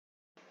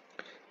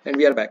And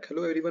we are back.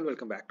 Hello everyone,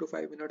 welcome back to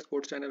 5 Minutes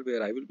Code channel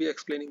where I will be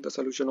explaining the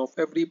solution of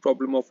every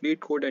problem of lead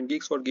code and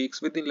geeks for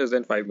geeks within less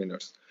than 5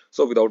 minutes.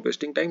 So without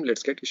wasting time,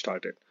 let's get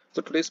started.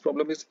 So today's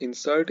problem is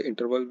insert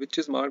interval, which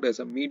is marked as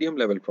a medium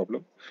level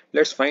problem.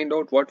 Let's find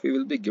out what we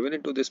will be given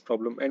into this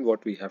problem and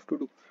what we have to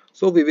do.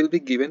 So we will be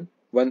given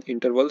one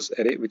intervals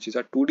array, which is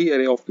a 2D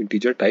array of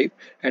integer type,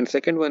 and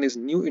second one is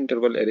new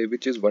interval array,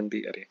 which is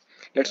 1D array.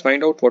 Let's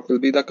find out what will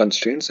be the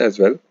constraints as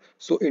well.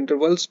 So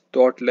intervals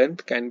dot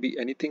length can be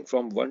anything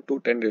from 1 to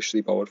 10 raised to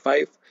the power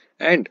 5,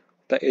 and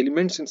the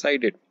elements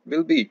inside it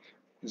will be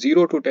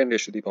 0 to 10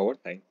 raised to the power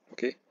 9.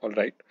 Okay, all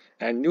right.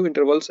 And new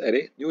intervals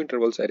array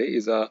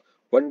is a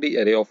 1D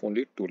array of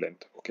only 2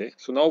 length. Okay,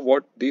 so now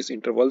what these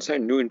intervals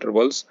and new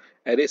intervals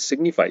array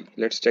signify,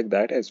 let's check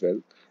that as well.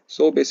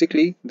 So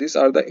basically these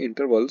are the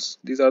intervals,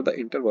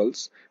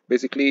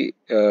 basically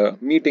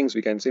meetings,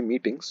 we can say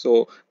meetings.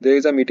 So there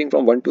is a meeting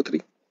from 1 to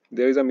 3,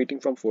 there is a meeting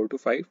from 4 to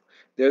 5,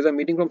 there is a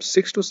meeting from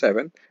 6 to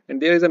 7,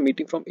 and there is a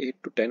meeting from 8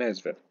 to 10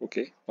 as well.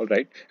 Okay, all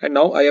right. And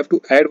now I have to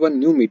add one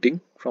new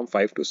meeting from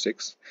 5 to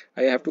 6.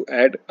 I have to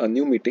add a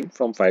new meeting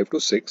from 5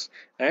 to 6,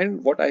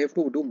 and what I have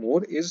to do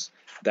more is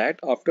that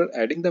after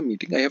adding the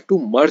meeting I have to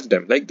merge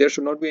them. Like there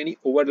should not be any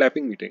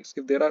overlapping meetings.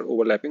 If there are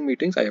overlapping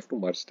meetings, I have to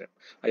merge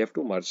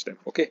them.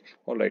 Okay,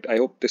 all right. I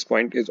hope this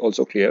point is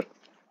also clear.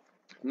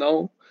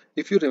 Now,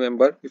 if you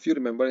remember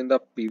in the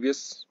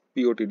previous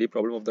POTD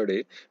problem of the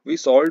day, we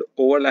solved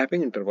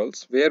overlapping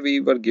intervals where we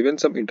were given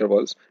some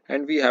intervals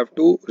and we have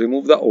to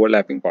remove the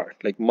overlapping part,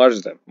 like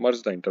merge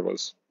the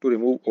intervals to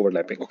remove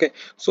overlapping. Okay,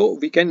 so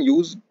we can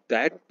use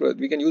that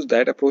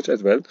approach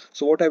as well.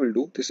 So what I will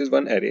do, this is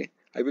one array.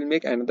 I will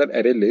make another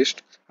array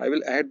list. I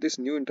will add this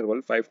new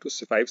interval 5 to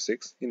 5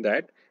 6 in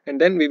that, and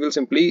then we will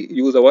simply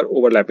use our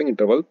overlapping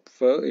interval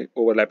for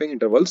overlapping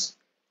intervals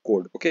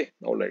code. Okay,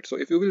 all right. So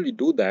if you will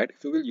do that,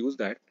 if you will use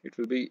that, it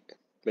will be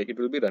like it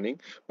will be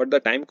running, but the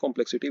time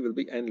complexity will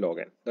be n log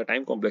n. The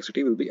time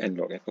complexity will be n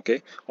log n.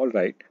 Okay, all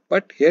right.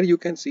 But here you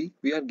can see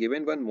we are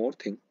given one more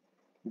thing,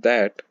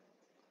 that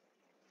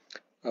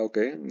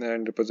okay,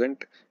 and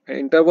represent, and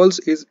intervals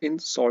is in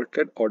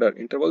sorted order.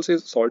 Intervals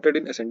is sorted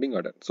in ascending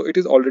order, so it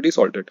is already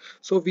sorted.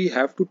 So we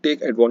have to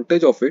take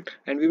advantage of it,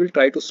 and we will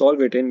try to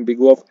solve it in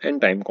big O of n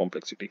time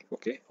complexity.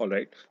 Okay, all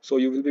right. So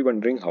you will be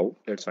wondering how.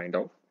 Let's find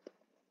out.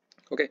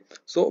 Okay,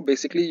 so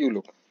basically you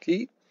look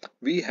key,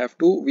 we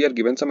are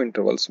given some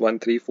intervals 1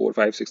 3 4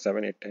 5 6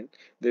 7 8 10.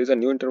 There is a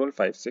new interval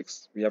 5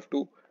 6. We have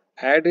to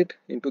add it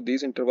into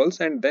these intervals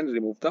and then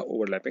remove the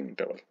overlapping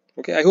interval.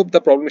 Okay, I hope the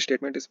problem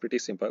statement is pretty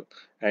simple,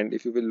 and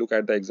if you will look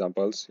at the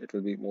examples it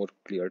will be more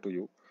clear to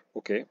you.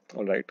 Okay,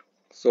 all right.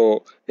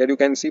 So here you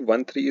can see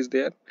 1 3 is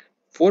there,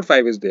 4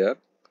 5 is there,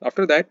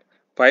 after that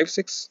 5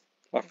 6,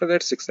 after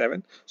that 6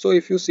 7. So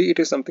if you see, it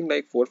is something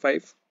like 4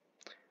 5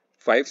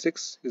 5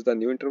 6 is the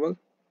new interval,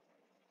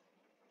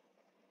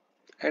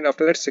 and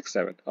after that 6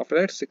 7,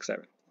 after that 6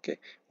 7. Okay,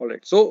 all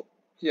right. So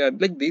yeah,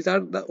 like these are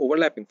the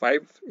overlapping.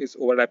 5 is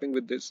overlapping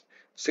with this,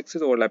 6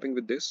 is overlapping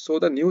with this. So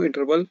the new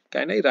interval,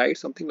 can I write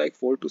something like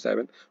 4 to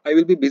 7? I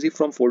will be busy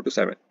from 4 to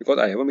 7 because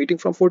I have a meeting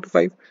from 4 to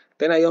 5,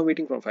 then I have a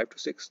meeting from 5 to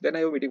 6, then I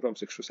have a meeting from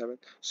 6 to 7.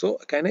 So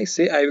can I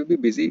say I will be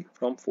busy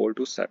from 4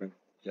 to 7?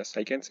 Yes,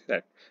 I can say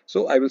that.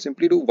 So I will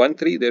simply do 1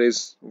 3. There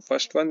is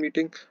first one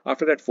meeting,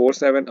 after that 4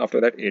 7, after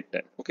that 8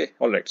 10. Okay,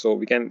 all right. So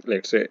we can,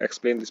 let's say,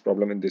 explain this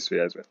problem in this way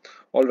as well.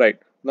 All right.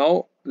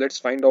 Now let's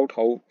find out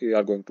how we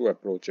are going to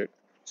approach it.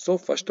 So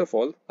first of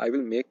all, I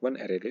will make one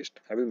array list.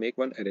 I will make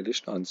one array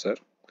list answer.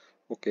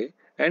 Okay,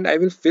 and I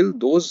will fill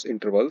those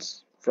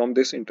intervals from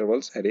this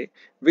intervals array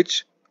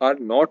which are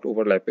not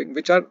overlapping,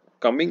 which are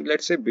coming,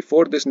 let's say,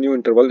 before this new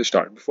interval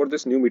start, before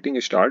this new meeting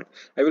start.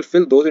 I will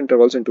fill those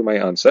intervals into my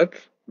answer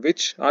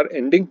which are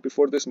ending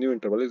before this new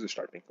interval is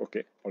starting.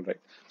 Okay, all right.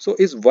 So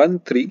is 1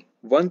 3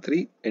 1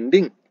 3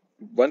 ending,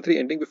 1 3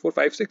 ending before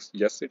 5 6?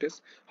 Yes, it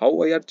is. How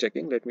we are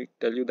checking, let me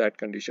tell you that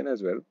condition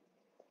as well.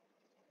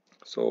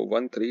 So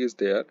 1 3 is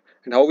there,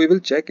 and how we will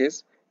check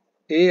is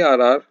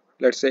ARR,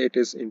 let's say it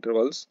is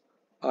intervals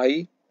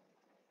I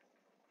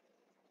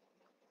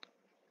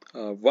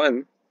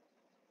 1,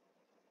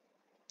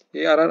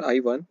 ARR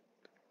I1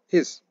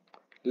 is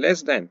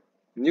less than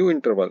new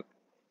interval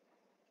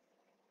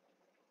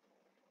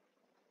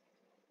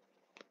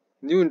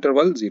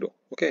 0.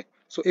 Okay,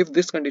 so if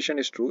this condition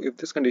is true,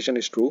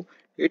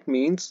 it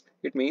means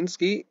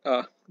ki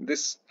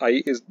this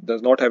I is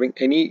does not having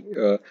any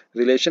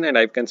relation, and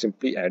I can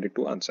simply add it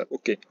to answer.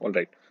 Okay, all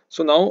right.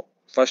 So now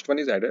first one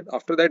is added.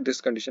 After that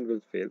this condition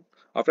will fail.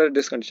 After that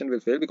this condition will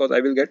fail because I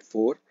will get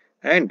 4,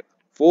 and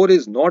 4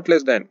 is not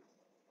less than,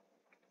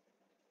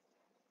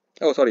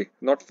 oh sorry,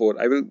 not 4,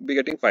 I will be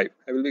getting 5.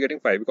 I will be getting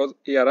 5 because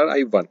ARR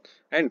I1,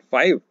 and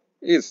 5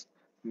 is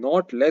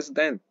not less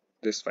than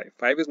this 5.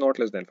 5 is not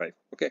less than 5.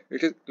 Okay,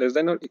 it is less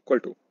than or equal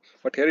to,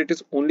 but here it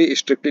is only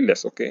strictly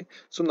less. Okay,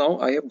 so now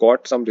I have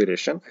got some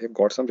relation,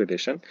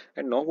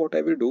 and now what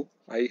I will do,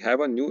 I have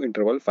a new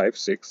interval 5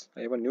 6.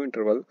 I have a new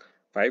interval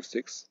 5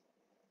 6,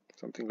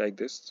 something like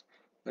this,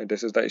 and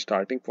this is the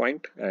starting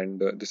point, and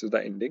this is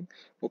the ending.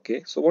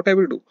 Okay, so what I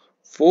will do,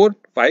 4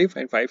 5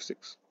 and 5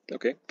 6.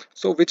 Okay,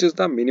 so which is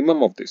the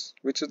minimum of this?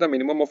 Which is the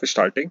minimum of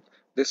starting?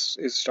 This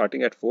is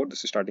starting at 4,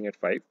 this is starting at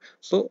 5.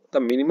 So the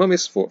minimum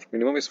is 4.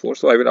 Minimum is 4.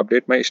 So I will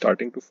update my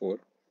starting to 4.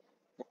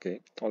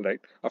 Okay, all right.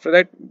 After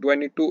that, do I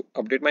need to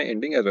update my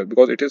ending as well?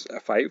 Because it is a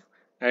 5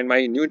 and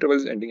my new interval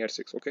is ending at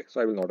 6. Okay,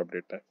 so I will not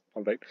update that.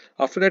 All right.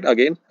 After that,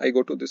 again, I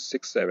go to this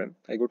 6, 7.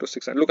 I go to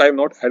 6, 7. Look, I have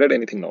not added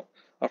anything now.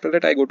 After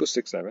that, I go to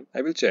 6, 7.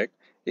 I will check,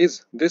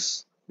 is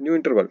this new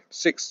interval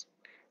 6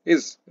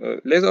 is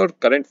less or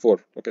current 4.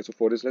 Okay, so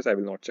 4 is less. I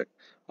will not check.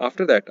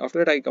 After that,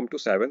 I come to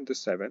 7. This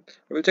 7.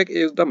 I will check,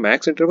 is the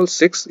max interval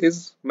 6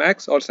 is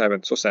max or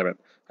 7. So 7.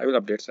 I will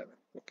update 7.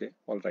 Okay,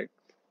 all right.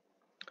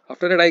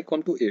 After that I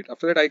come to 8.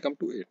 After that I come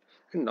to 8.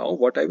 And now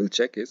what I will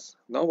check is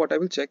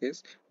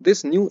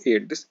this new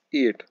 8, this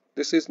 8,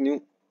 this is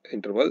new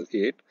interval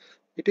 8.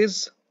 It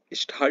is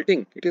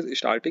starting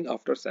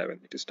after 7.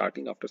 It is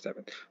starting after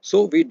 7.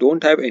 So we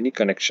don't have any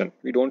connection.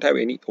 We don't have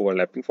any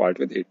overlapping part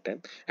with 8,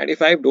 10. And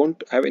if I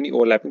don't have any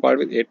overlapping part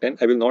with 8, 10,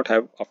 I will not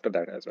have after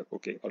that as well.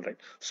 Okay, all right.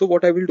 So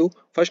what I will do,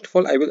 first of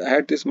all, I will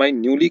add this my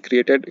newly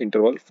created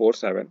interval 4,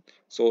 7.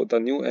 So the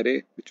new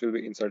array which will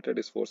be inserted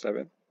is 4,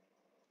 7.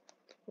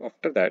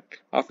 After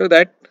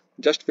that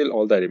just fill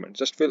all the elements,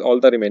 just fill all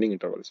the remaining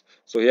intervals.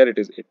 So here it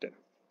is 8, 10.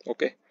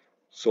 Okay,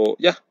 so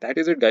yeah, that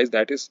is it guys.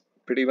 That is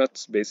pretty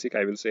much basic,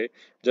 I will say.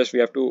 Just we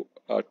have to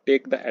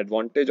take the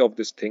advantage of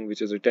this thing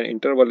which is written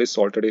interval is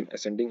sorted in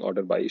ascending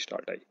order by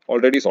start I,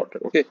 already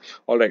sorted. Okay,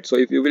 all right. So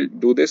if you will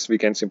do this, we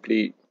can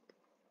simply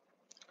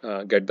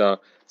get the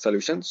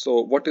solution.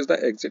 So what is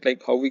the exit,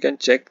 like how we can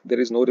check there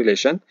is no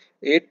relation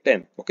 8,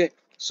 10. Okay,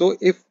 so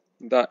if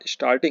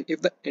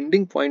the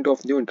ending point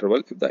of new interval,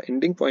 if the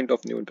ending point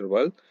of new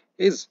interval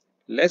is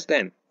less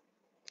than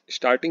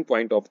starting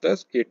point of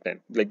this 8, 10,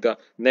 like the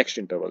next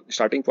interval,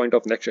 starting point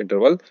of next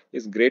interval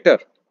is greater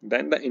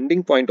than the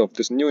ending point of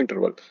this new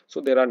interval,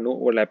 so there are no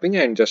overlapping,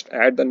 and just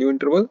add the new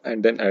interval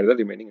and then add the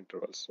remaining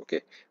intervals.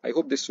 Okay, I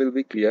hope this will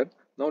be clear.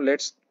 Now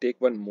let's take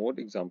one more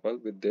example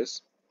with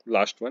this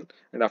last one,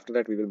 and after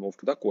that we will move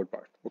to the code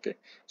part. Okay,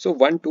 so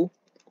 1, 2,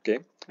 okay,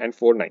 and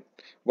 4, 9.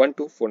 1,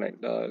 2, 4, 9.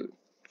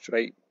 Should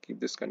I keep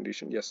this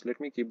condition? Yes, let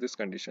me keep this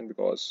condition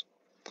because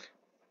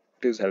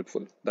it is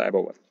helpful, the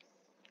above one.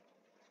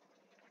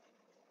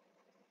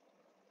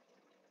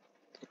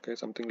 Okay,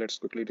 something, let's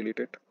quickly delete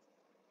it.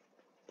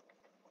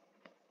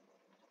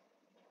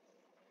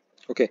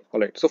 Okay, all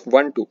right. So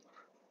 1, 2,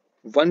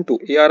 1, 2,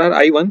 ARR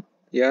I1,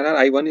 ARR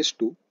I1 is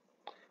 2,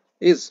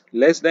 is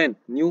less than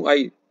new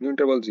I, new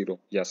interval 0.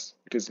 Yes,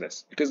 it is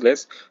less. It is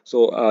less.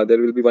 So there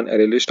will be one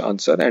array list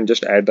answer and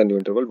just add the new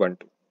interval 1,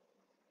 2.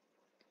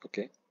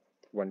 Okay,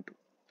 1, 2.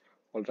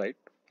 All right.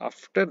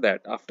 After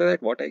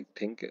that, what I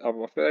think,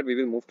 after that we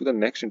will move to the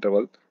next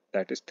interval,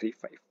 that is 3,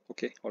 5.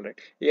 Okay, all right.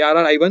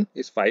 ARR I1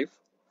 is 5.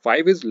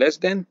 5 is less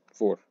than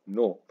 4.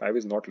 No, 5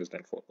 is not less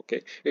than 4.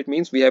 Okay, it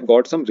means we have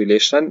got some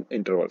relation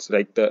intervals,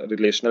 like the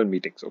relational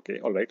meetings. Okay,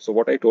 all right. So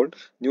what I told,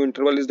 new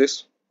interval is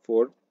this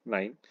 4,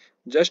 9.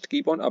 Just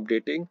keep on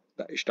updating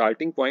the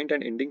starting point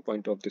and ending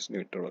point of this new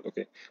interval.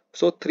 Okay,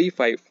 so 3,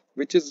 5,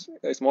 which is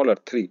smaller,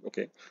 3.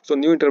 Okay, so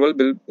new interval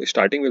will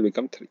starting will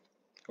become 3.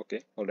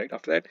 Okay, all right.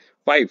 After that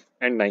 5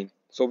 and 9,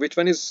 so which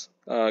one is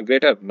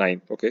greater?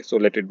 9. Okay, so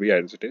let it be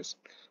as it is.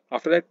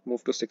 After that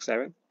move to 6,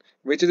 7,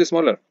 which is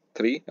smaller?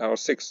 3 or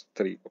 6?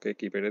 3. Okay,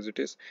 keep it as it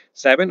is.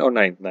 7 or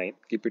 9? 9.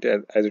 Keep it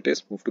as it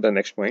is. Move to the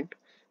next point.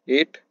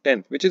 8,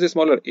 10, which is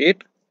smaller?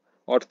 8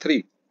 or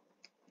 3?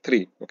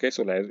 3. Okay,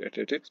 so as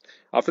it is.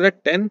 After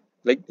that 10,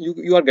 like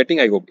you are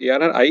getting, I hope,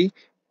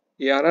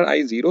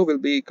 ARR 0 will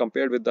be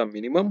compared with the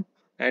minimum,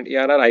 and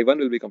ARR I1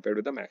 will be compared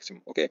with the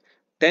maximum. Okay,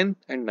 10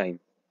 and 9.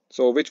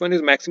 So which one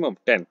is maximum?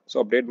 10.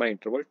 So update my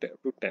interval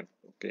to 10.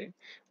 Okay,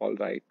 all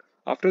right.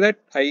 After that,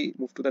 I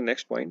move to the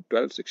next point,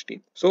 12,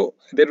 16. So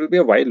there will be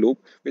a while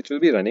loop which will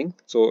be running.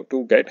 So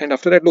to get, and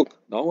after that, look,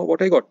 now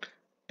what I got,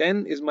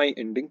 10 is my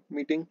ending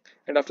meeting,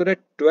 and after that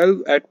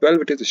 12, at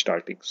 12 it is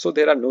starting. So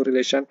there are no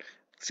relation.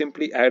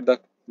 Simply add the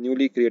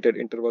newly created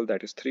interval,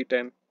 that is 3,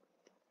 10,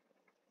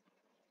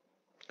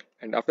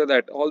 and after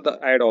that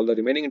add all the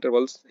remaining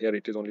intervals. Here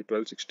it is only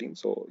 12, 16.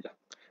 So yeah,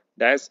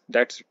 that's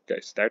it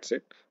guys, that's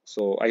it.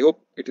 So I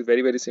hope it is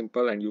very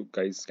simple and you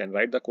guys can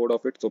write the code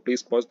of it. So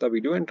please pause the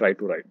video and try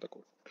to write the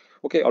code.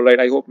 Okay, all right.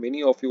 I hope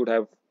many of you would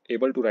have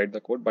able to write the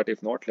code, but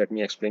if not, let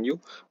me explain you.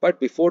 But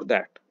before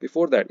that,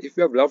 if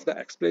you have loved the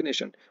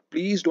explanation,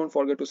 please don't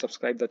forget to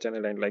subscribe the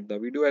channel and like the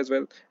video as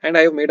well. And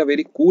I have made a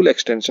very cool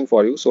extension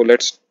for you, so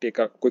let's take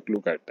a quick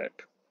look at that.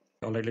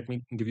 All right, let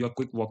me give you a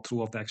quick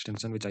walkthrough of the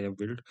extension which I have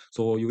built.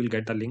 So you will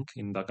get the link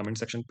in the comment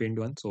section, pinned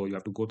one. So you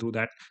have to go through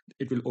that.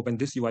 It will open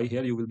this UI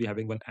here. You will be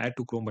having one add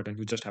to Chrome button.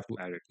 You just have to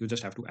add it. You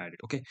just have to add it.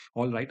 Okay.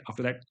 All right.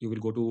 After that, you will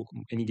go to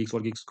any Geeks for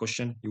Geeks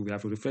question. You will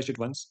have to refresh it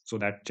once so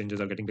that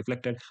changes are getting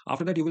reflected.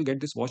 After that, you will get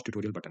this watch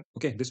tutorial button.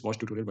 Okay. This watch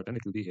tutorial button,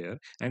 it will be here.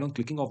 And on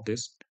clicking of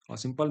this, a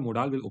simple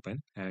modal will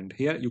open. And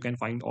here you can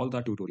find all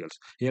the tutorials.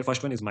 Here,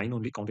 first one is mine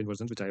only, count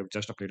inversions, which I have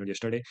just uploaded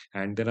yesterday.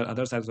 And there are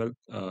others as well.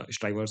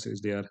 Strivers is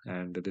there.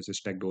 And this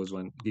analysis, tech those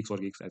one, Geeks for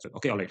Geeks as well.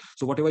 Okay, all right.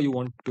 So whatever you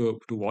want to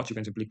watch, you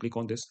can simply click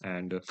on this,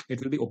 and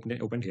it will be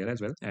opened here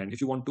as well. And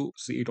if you want to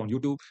see it on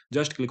YouTube,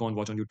 just click on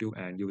watch on YouTube,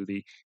 and you will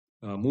be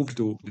moved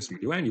to this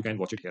video, and you can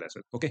watch it here as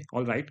well. Okay,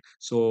 all right.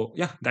 So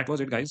yeah, that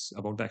was it, guys,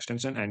 about the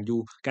extension, and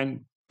you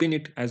can pin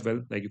it as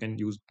well. Like you can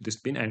use this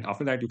pin, and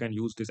after that you can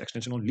use this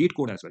extension on lead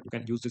code as well. You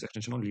can use this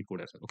extension on lead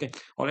code as well. Okay,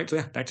 all right. So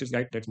yeah, that's it,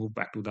 guys. Let's move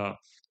back to the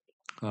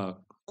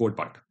code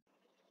part.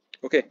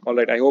 Okay, all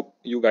right. I hope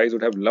you guys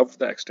would have loved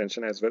the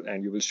extension as well,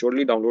 and you will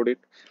surely download it.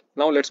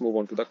 Now let's move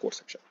on to the code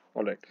section.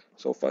 All right.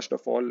 So first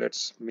of all,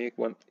 let's make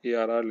one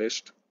ARR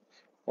list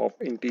of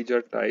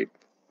integer type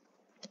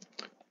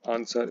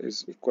answer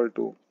is equal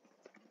to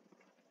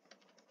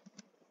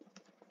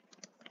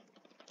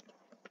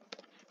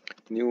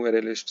new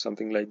array list,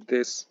 something like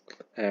this.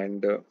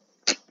 And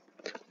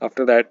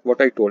after that,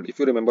 what I told, if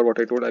you remember what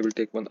I told, I will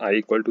take one I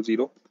equal to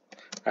 0,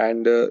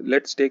 and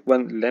let's take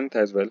one length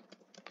as well,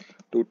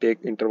 to take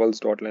intervals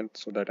dot length,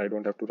 so that I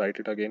don't have to write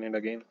it again and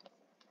again.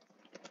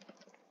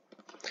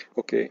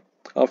 Okay,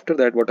 after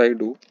that, what I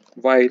do,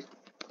 while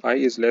I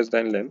is less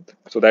than length,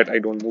 so that I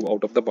don't move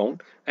out of the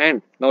bound.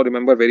 And now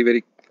remember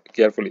very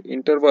carefully,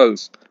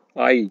 intervals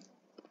I1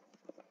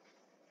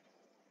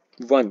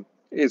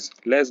 is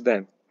less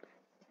than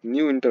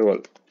new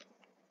interval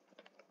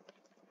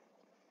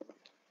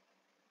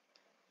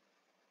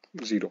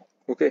 0.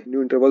 Okay,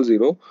 new interval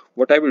 0.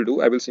 What I will do,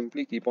 I will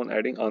simply keep on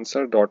adding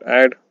answer dot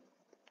add.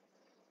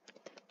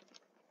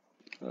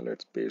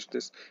 Let's paste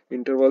this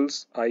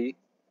intervals I.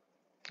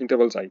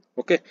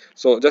 Okay,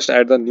 so just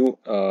add the new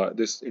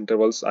this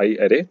intervals I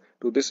array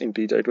to this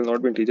integer. It will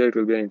not be integer, it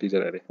will be an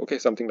integer array. Okay,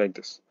 something like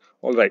this.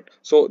 All right,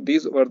 so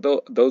these were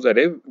those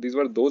array, these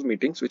were those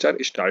meetings which are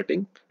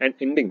starting and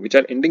ending, which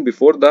are ending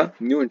before the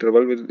new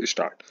interval will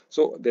start.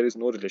 So there is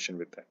no relation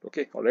with that.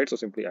 Okay, all right, so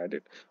simply add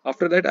it.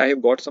 After that, I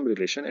have got some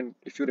relation, and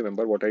if you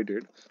remember what I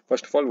did,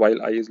 first of all,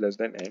 while I is less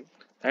than n,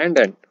 and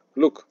then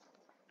look,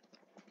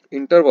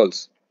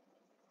 intervals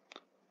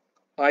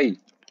I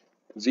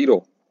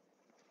 0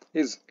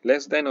 is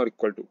less than or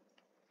equal to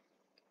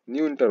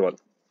new interval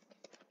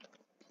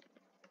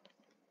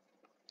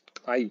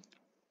I,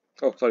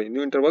 oh sorry,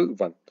 new interval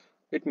 1.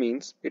 It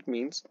means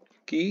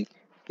key,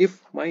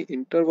 if my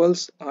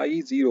intervals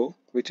I0,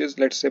 which is,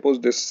 let's suppose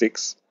this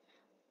 6,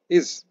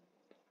 is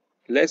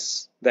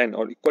less than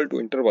or equal to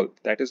interval,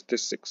 that is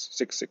this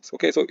 6.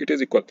 Okay, so it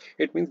is equal,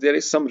 it means there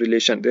is some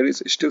relation, there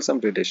is still some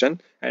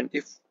relation. And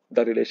if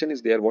the relation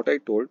is there, what I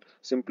told,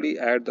 simply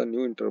add the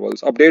new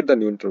intervals, update the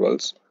new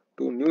intervals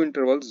to new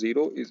interval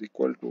 0 is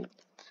equal to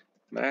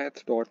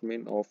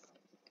math.min of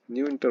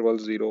new interval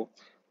 0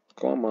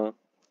 comma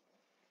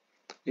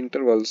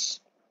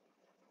intervals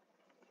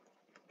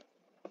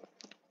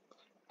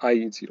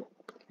I0.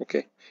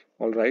 Okay,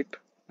 all right.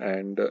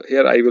 And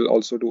here I will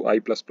also do I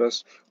plus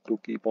plus to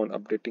keep on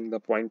updating the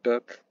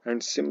pointer,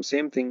 and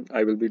same thing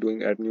I will be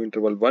doing at new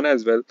interval 1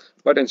 as well,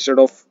 but instead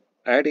of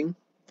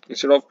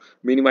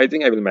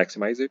minimizing, I will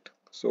maximize it.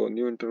 So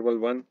new interval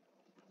 1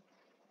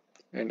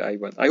 and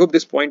I1. I hope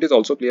this point is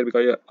also clear,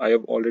 because I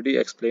have already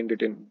explained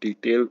it in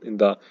detail in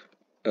the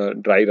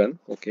dry run.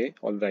 Okay,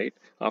 all right.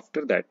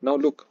 After that, now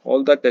look,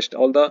 all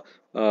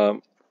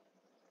the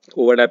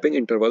overlapping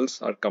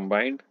intervals are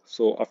combined.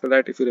 So after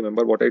that, if you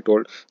remember what I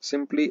told,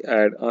 simply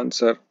add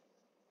answer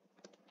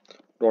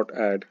dot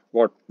add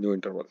what, new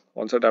interval,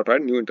 answer dot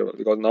add new interval,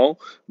 because now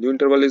new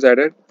interval is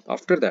added.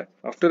 After that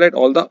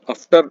all the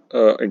after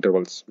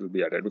intervals will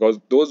be added, because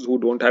those who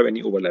don't have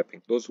any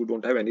overlapping, those who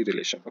don't have any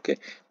relation. Okay,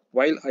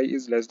 while I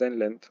is less than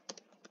length,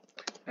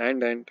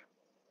 and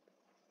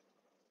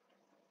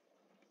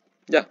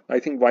yeah, I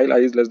think while I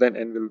is less than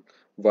n will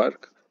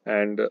work,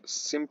 and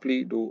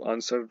simply do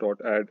answer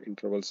dot add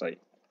intervals I,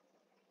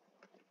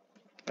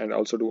 and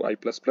also do I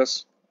plus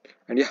plus.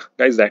 And yeah,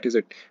 guys, that's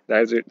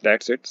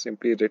it.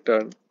 Simply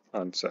return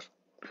answer.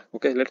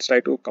 Okay, let's try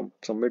to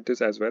submit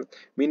this as well.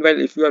 Meanwhile,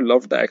 if you have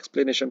loved the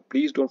explanation,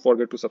 please don't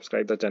forget to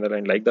subscribe the channel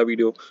and like the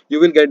video. You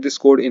will get this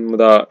code in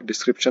the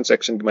description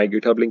section. My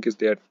GitHub link is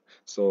there,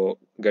 so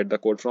get the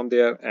code from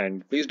there.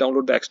 And please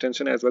download the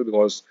extension as well,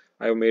 because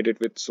I have made it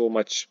with so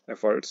much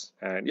efforts.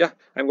 And yeah,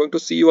 I'm going to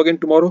see you again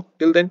tomorrow.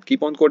 Till then,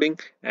 keep on coding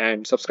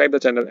and subscribe the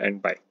channel,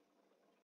 and bye.